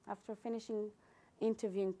answer after finishing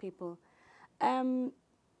interviewing people.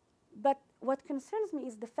 But what concerns me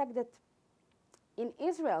is the fact that in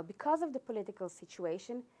Israel, because of the political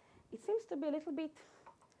situation, it seems to be a little bit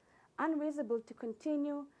unreasonable to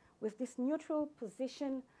continue with this neutral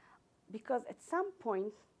position, because at some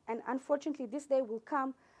point, and unfortunately this day will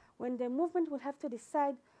come, when the movement will have to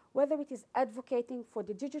decide whether it is advocating for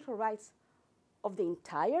the digital rights of the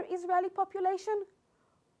entire Israeli population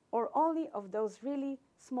or only of those really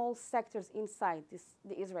small sectors inside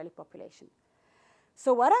the Israeli population.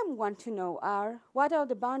 So what I want to know are, what are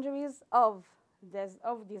the boundaries of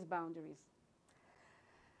these boundaries?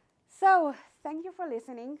 So thank you for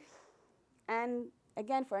listening. And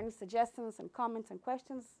again, for any suggestions and comments and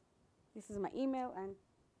questions, this is my email, and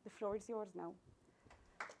the floor is yours now.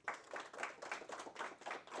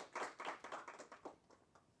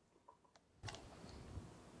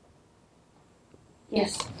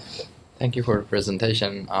 Yes. Thank you for the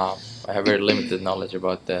presentation. I have very limited knowledge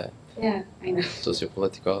about the I know.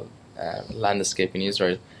 socio-political landscape in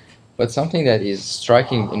Israel. But something that is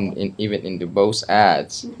striking even in the both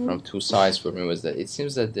ads from two sides for me was that it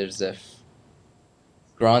seems that there's a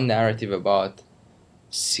grand narrative about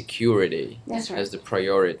security as the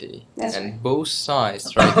priority. And both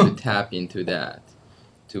sides try to tap into that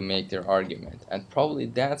to make their argument. And probably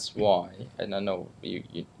that's why, and I know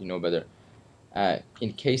you know better,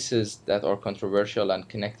 in cases that are controversial and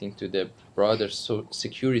connecting to the broader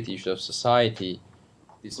security issue of society,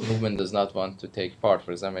 this movement does not want to take part.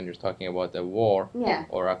 For example, when you're talking about a war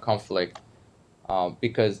or a conflict,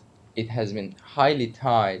 because it has been highly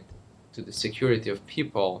tied to the security of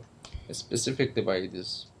people, specifically by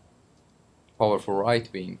this powerful right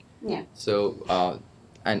wing. So,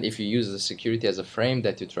 and if you use the security as a frame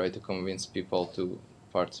that you try to convince people to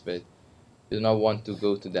participate, you do not want to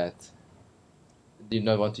go to that. You do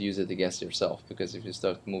not want to use it against yourself, because if you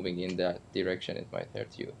start moving in that direction, it might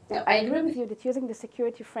hurt you. Now, I agree with you that using the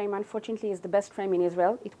security frame, unfortunately, is the best frame in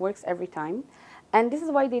Israel. It works every time. And this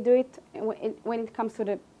is why they do it when it comes to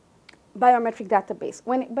the biometric database.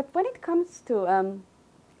 But when it comes to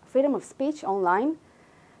freedom of speech online,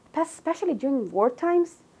 especially during war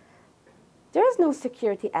times, there is no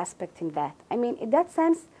security aspect in that. I mean, in that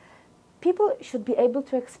sense, people should be able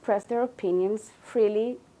to express their opinions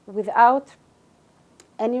freely without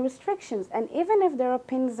any restrictions. And even if their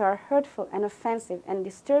opinions are hurtful and offensive and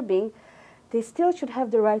disturbing, they still should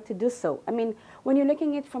have the right to do so. I mean, when you're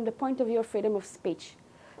looking at it from the point of view of freedom of speech.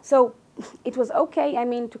 So it was okay, I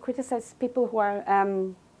mean, to criticize people who are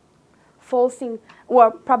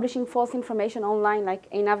publishing false information online, like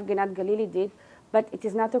Einav Genad Galili did, but it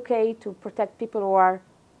is not okay to protect people who are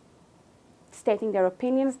stating their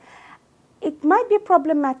opinions. it might be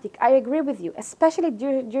problematic. I agree with you, especially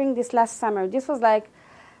during this last summer. This was like,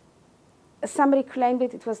 somebody claimed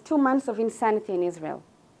it was 2 months of insanity in Israel.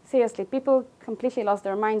 Seriously, people completely lost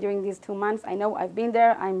their mind during these 2 months. I know I've been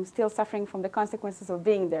there. I'm still suffering from the consequences of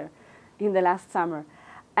being there in the last summer.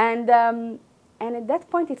 And at that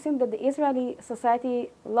point, it seemed that the Israeli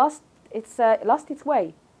society lost its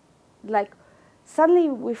way. Like, suddenly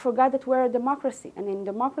we forgot that we're a democracy. And in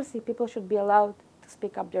democracy, people should be allowed to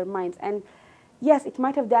speak up their minds. And yes, it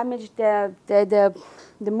might have damaged the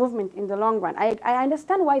movement in the long run. I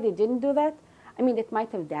understand why they didn't do that. I mean, it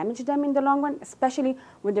might have damaged them in the long run, especially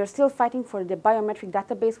when they're still fighting for the biometric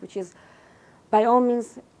database, which is, by all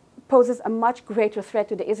means, poses a much greater threat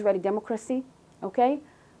to the Israeli democracy, okay?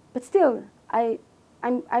 But still, I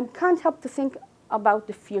can't help to think about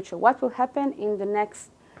the future. What will happen in the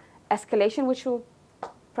next escalation, which will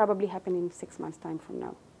probably happen in 6 months' time from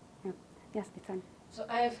now. Yeah. Yes, Bitan. So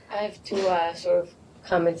I have two sort of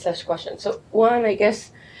comments / questions. So one, I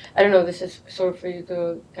guess, I don't know, this is sort of for you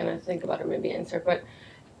to kind of think about or maybe answer, but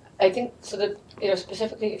I think so that,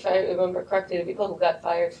 specifically, if I remember correctly, the people who got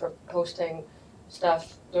fired for posting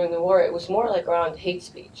stuff during the war, it was more like around hate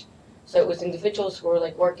speech. So it was individuals who were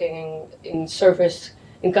like working in service,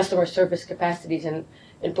 in customer service capacities and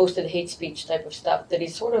posted hate speech type of stuff that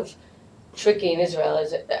is sort of tricky in Israel.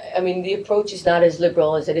 I mean, the approach is not as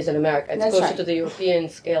liberal as it is in America. It's closer to the European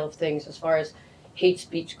scale of things as far as hate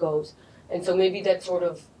speech goes. And so maybe that sort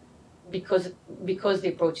of, because the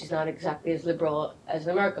approach is not exactly as liberal as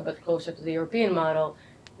in America, but closer to the European model,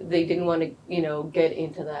 they didn't want to, get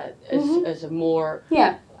into that as a more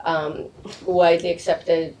widely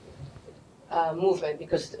accepted movement,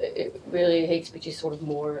 because really hate speech is sort of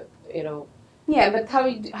more, Yeah, but how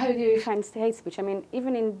do you define hate speech? I mean,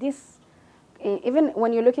 even in this, even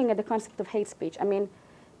when you're looking at the concept of hate speech, I mean,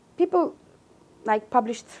 people like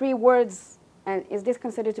publish 3 words, and is this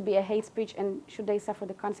considered to be a hate speech, and should they suffer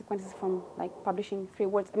the consequences from like publishing 3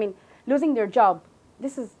 words? I mean, losing their job.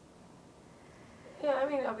 This is. Yeah, I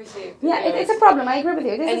mean, obviously. Yeah, it's a problem. I agree with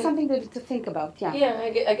you. This is something to think about. Yeah.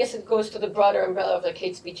 Yeah, I guess it goes to the broader umbrella of like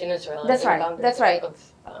hate speech in Israel. That's right. That's right.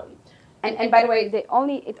 And by the way,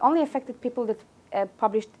 it only affected people that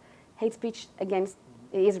published hate speech against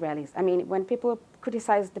the Israelis. I mean, when people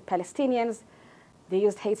criticized the Palestinians, they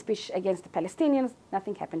used hate speech against the Palestinians.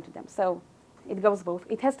 Nothing happened to them. So it goes both.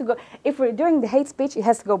 It has to go. If we're doing the hate speech, it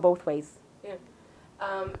has to go both ways. Yeah.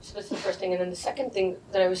 So that's the first thing, and then the second thing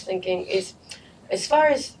that I was thinking is, as far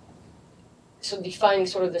as defining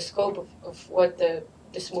sort of the scope of what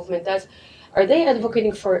this movement does, are they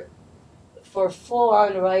advocating for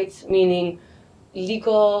full-on rights, meaning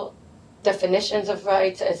legal definitions of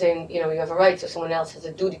rights, as in, you have a right, so someone else has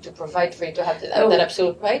a duty to provide for you to have that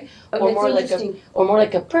absolute right, or more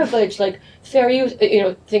like a privilege, like fair use,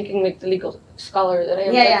 thinking like the legal scholar that I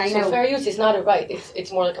am. So fair use is not a right,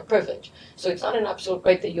 it's more like a privilege. So it's not an absolute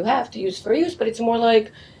right that you have to use fair use, but it's more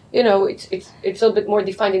like, it's a little bit more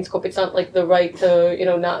defined in scope. It's not like the right to,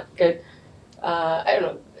 not get, I don't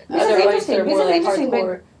know, other rights that are more like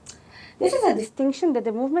hardcore. This is a distinction that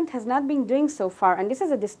the movement has not been doing so far, and this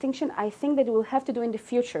is a distinction I think that we'll have to do in the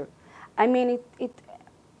future. I mean,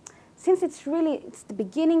 since it's the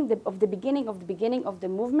beginning of the beginning of the beginning of the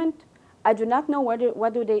movement, I do not know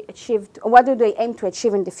what do they aim to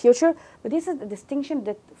achieve in the future, but this is a distinction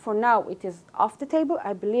that for now it is off the table.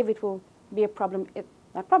 I believe it will be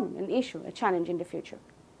an issue, a challenge in the future.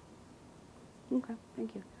 Okay,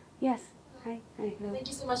 thank you. Yes. Hi. Thank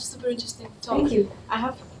you so much. Super interesting talk. Thank you. I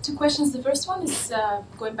have 2 questions. The first one is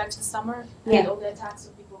going back to the summer and all the attacks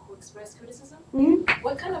of people who express criticism. Mm-hmm.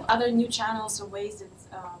 What kind of other new channels or ways did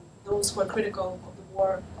those who are critical of the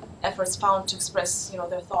war efforts found to express,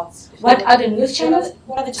 their thoughts? What other news channels?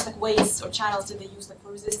 What other just like ways or channels did they use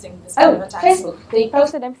for resisting this kind of attacks? Facebook. They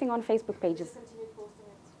posted everything on Facebook pages.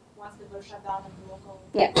 Once they were shut down in the local...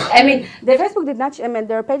 Yeah, I mean, the Facebook did not,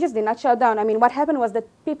 their pages did not shut down. I mean, what happened was that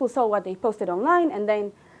people saw what they posted online, and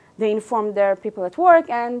then they informed their people at work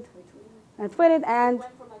and tweeted and... It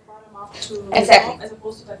went from like bottom up to exactly. top, as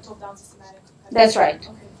opposed to like top-down systematic. That's right.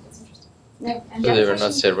 Okay, that's interesting. Yeah. So they were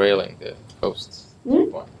not surveilling the posts?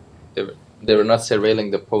 Hmm? They were not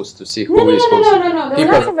surveilling the post to see who is posting? No. They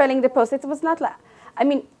were not surveilling the post. It was not like... I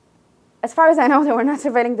mean, as far as I know, they were not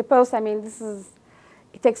surveilling the post. I mean,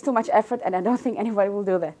 it takes too much effort, and I don't think anybody will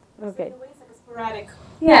do that. Okay. In a way, it's like a sporadic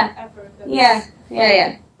effort.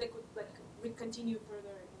 Yeah. They could like continue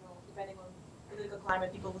further, depending on the political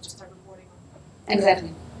climate, people will just start reporting on.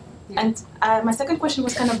 Exactly. And my second question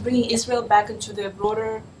was kind of bringing Israel back into the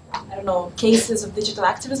broader, cases of digital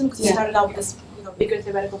activism, because you started out with this, bigger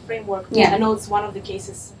theoretical framework. Yeah. I know it's one of the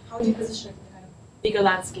cases. How do you position it in the kind of bigger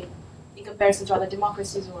landscape? in comparison to other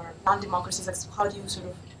democracies or non-democracies? Like, how do you sort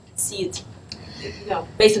of see it,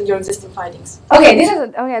 based on your existing findings? Okay,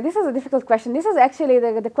 this is a difficult question. This is actually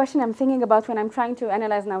the question I'm thinking about when I'm trying to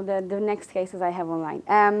analyze now the next cases I have online.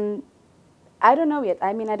 I don't know yet.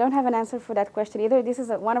 I mean, I don't have an answer for that question either. This is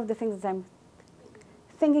one of the things that I'm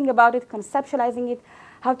thinking about it, conceptualizing it,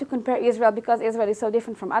 how to compare Israel, because Israel is so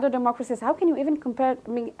different from other democracies. How can you even compare? I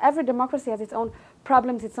mean, every democracy has its own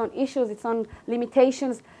problems, its own issues, its own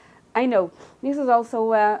limitations. I know. This is also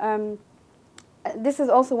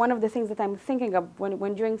one of the things that I'm thinking of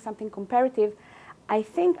when doing something comparative. I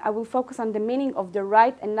think I will focus on the meaning of the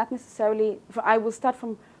right and not necessarily, I will start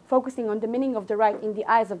from focusing on the meaning of the right in the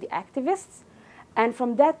eyes of the activists, and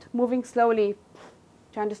from that moving slowly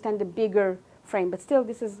to understand the bigger frame. But still,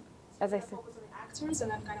 this is, as I said. Focus on the actors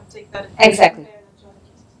and then kind of take that. Exactly.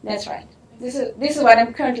 That's right. This is what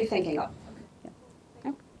I'm currently thinking of.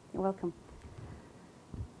 Yeah. You're welcome.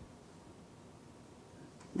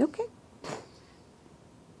 Okay.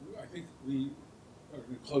 I think we are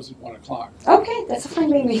going to close at 1 o'clock. Okay, that's fine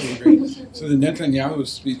with me. So the Netanyahu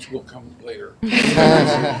speech will come later,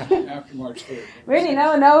 after March 3rd. Really,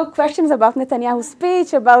 no questions about Netanyahu's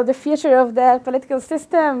speech, about the future of the political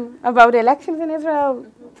system, about the elections in Israel.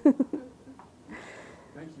 Thank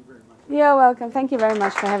you very much. You're welcome. Thank you very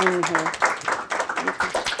much for having me here.